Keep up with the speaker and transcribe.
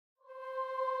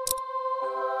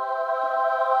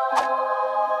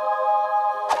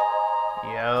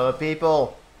Yo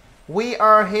people, we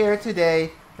are here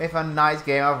today with a nice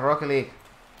game of Rocket League.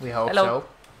 We hope Hello.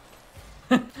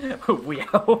 so. We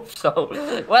hope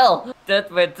so. Well,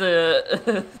 that went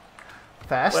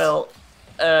Fast? well,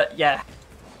 yeah.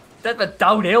 That went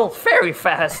downhill very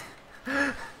fast.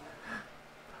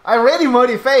 I'm really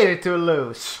motivated to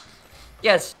lose.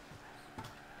 Yes.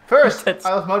 First, That's-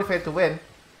 I was motivated to win,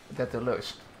 then to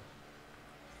lose.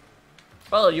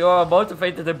 Well, you are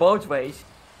motivated in both ways.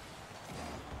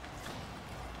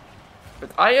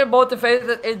 But I am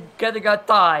motivated in getting a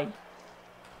tie.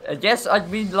 And yes, I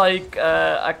mean like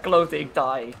a clothing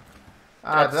tie.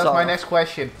 That's my next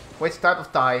question. Which type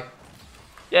of tie?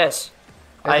 Yes. Is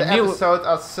I the knew. episode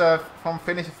as from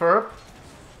Finish a Verb?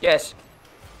 Yes.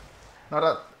 Not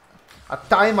a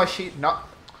time machine. Not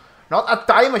a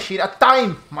time machine. A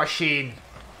time machine.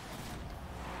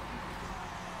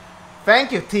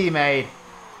 Thank you, teammate.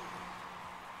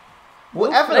 Who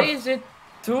Whoever. plays it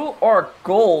to our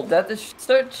goal? That is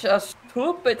such a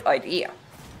stupid idea.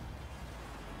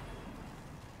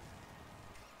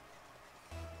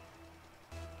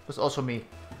 Was also me.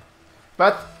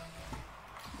 But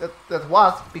that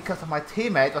was because of my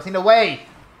teammate was in the way.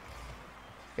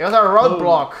 It was a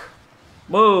roadblock.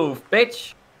 Move,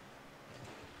 bitch.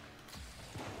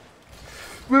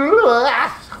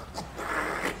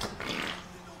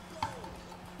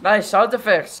 Nice sound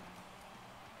effects.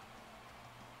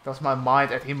 That's my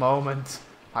mind at the moment.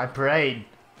 My brain.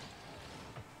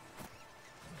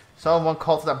 Someone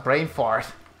called it a brain fart.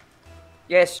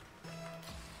 Yes.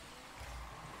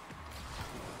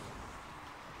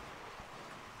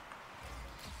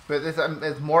 But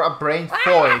it's more a brain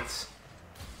void.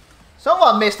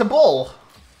 Someone missed the ball.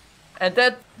 And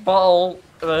that ball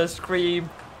scream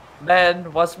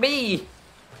man was me.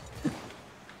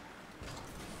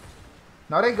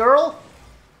 Not a girl?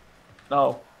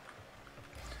 No.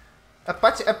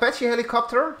 Apache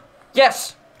helicopter?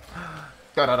 Yes.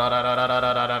 Get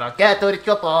to the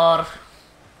chopper.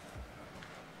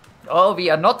 Oh, we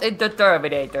are not into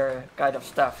Terminator kind of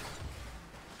stuff.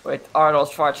 With Arnold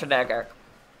Schwarzenegger.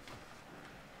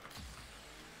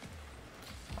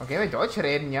 Okay, wir Deutsch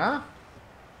reden, ja?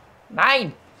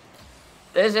 Nein.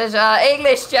 This is an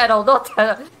English channel, not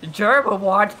a German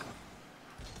one.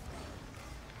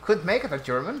 Could make it a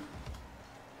German.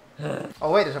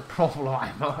 Oh wait, there's a problem.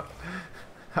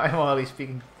 I'm only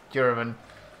speaking German.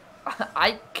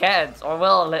 I can't, or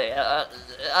well,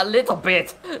 a little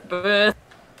bit, but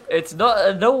it's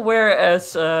not nowhere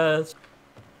as good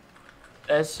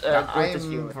as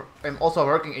you. I'm also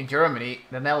working in Germany,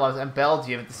 the Netherlands, and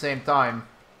Belgium at the same time.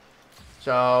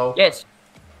 So Yes,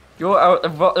 you are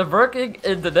working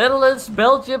in the Netherlands,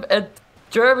 Belgium, and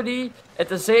Germany at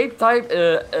the same time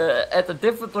at a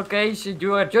different location.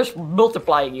 You are just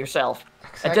multiplying yourself,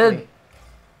 exactly. and then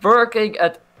working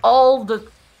at all the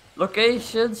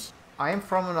locations. I am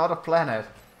from another planet.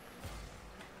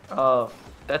 Oh,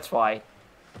 that's why.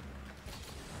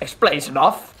 Explains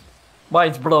enough.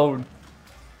 Mind's blown.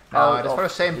 No, it's for the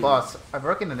same boss. I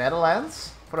work in the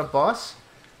Netherlands for a boss,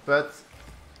 but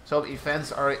some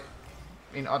events are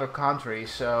in other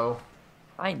countries, so...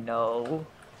 I know.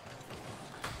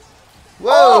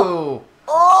 Whoa!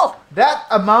 Oh! That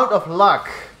amount of luck!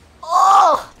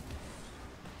 Oh!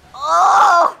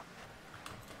 Oh!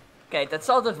 Okay, that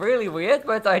sounded really weird,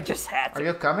 but I just had to. Are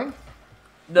you coming?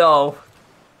 No.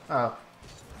 Oh.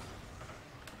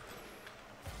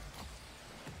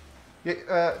 You,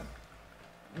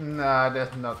 nah,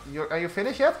 that's not... Are you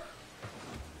finished yet?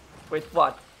 With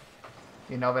what?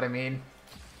 You know what I mean.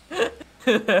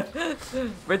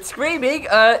 With screaming?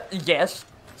 Yes.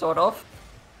 Sort of.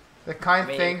 The kind of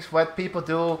Maybe. things what people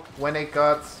do when they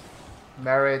got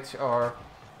married or...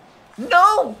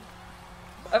 No!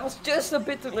 I was just a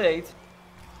bit too late.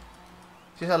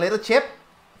 Just a little chip?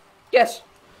 Yes.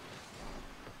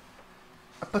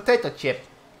 A potato chip.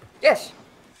 Yes.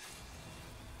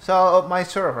 So, my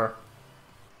server.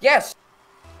 Yes.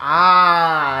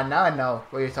 Ah, now I know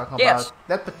what you're talking Yes. about.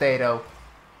 That potato.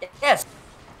 Yes.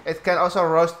 It can also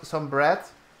roast some bread.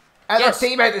 And Yes. our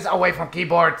teammate is away from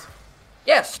keyboard.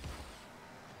 Yes.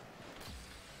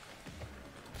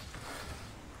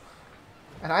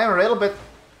 And I am a little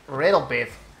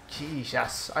bit,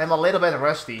 Jesus, I'm a little bit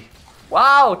rusty.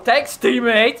 Wow, thanks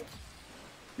teammate.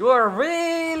 You are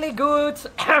really good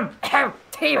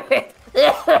teammate.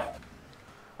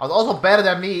 I was also better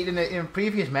than me in a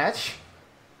previous match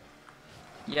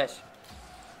Yes.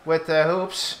 with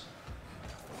hoops.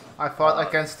 I thought I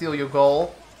can steal your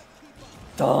goal.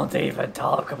 Don't even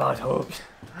talk about hoops.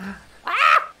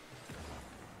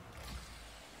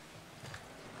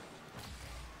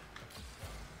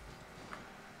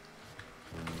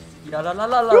 La la la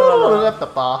la la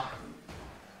la.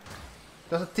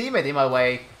 There's a teammate in my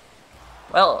way.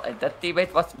 Well, and that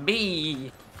teammate was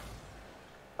me.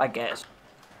 I guess.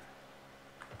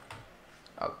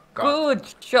 Oh god.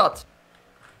 Good shot.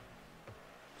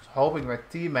 I was hoping my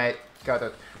teammate got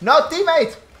it. No,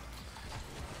 teammate!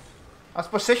 I was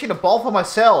positioning the ball for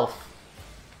myself.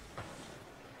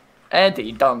 And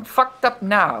he done fucked up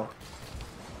now.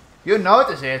 You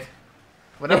notice it.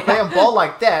 When I play a ball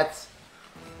like that,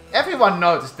 everyone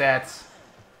noticed that.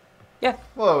 Yeah.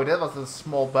 Whoa, that was a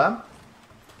small bump.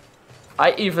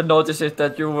 I even noticed it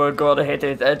that you were gonna hit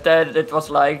it, and then it was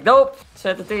like, nope,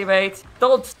 said the teammate,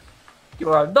 don't. You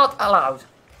are not allowed.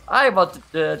 I want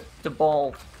the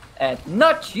ball, and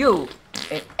not you.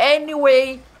 In any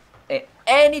way, in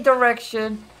any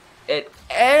direction, in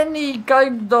any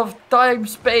kind of time,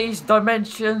 space,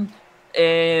 dimension,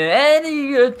 in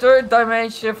any third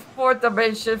dimension, fourth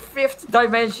dimension, fifth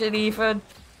dimension even.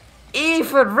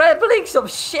 Even ramblings of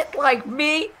shit like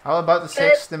me. How about the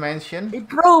sixth dimension?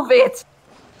 Improve it.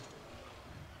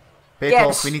 People,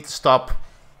 Yes. we need to stop.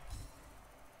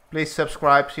 Please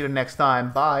subscribe. See you next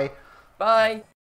time. Bye. Bye.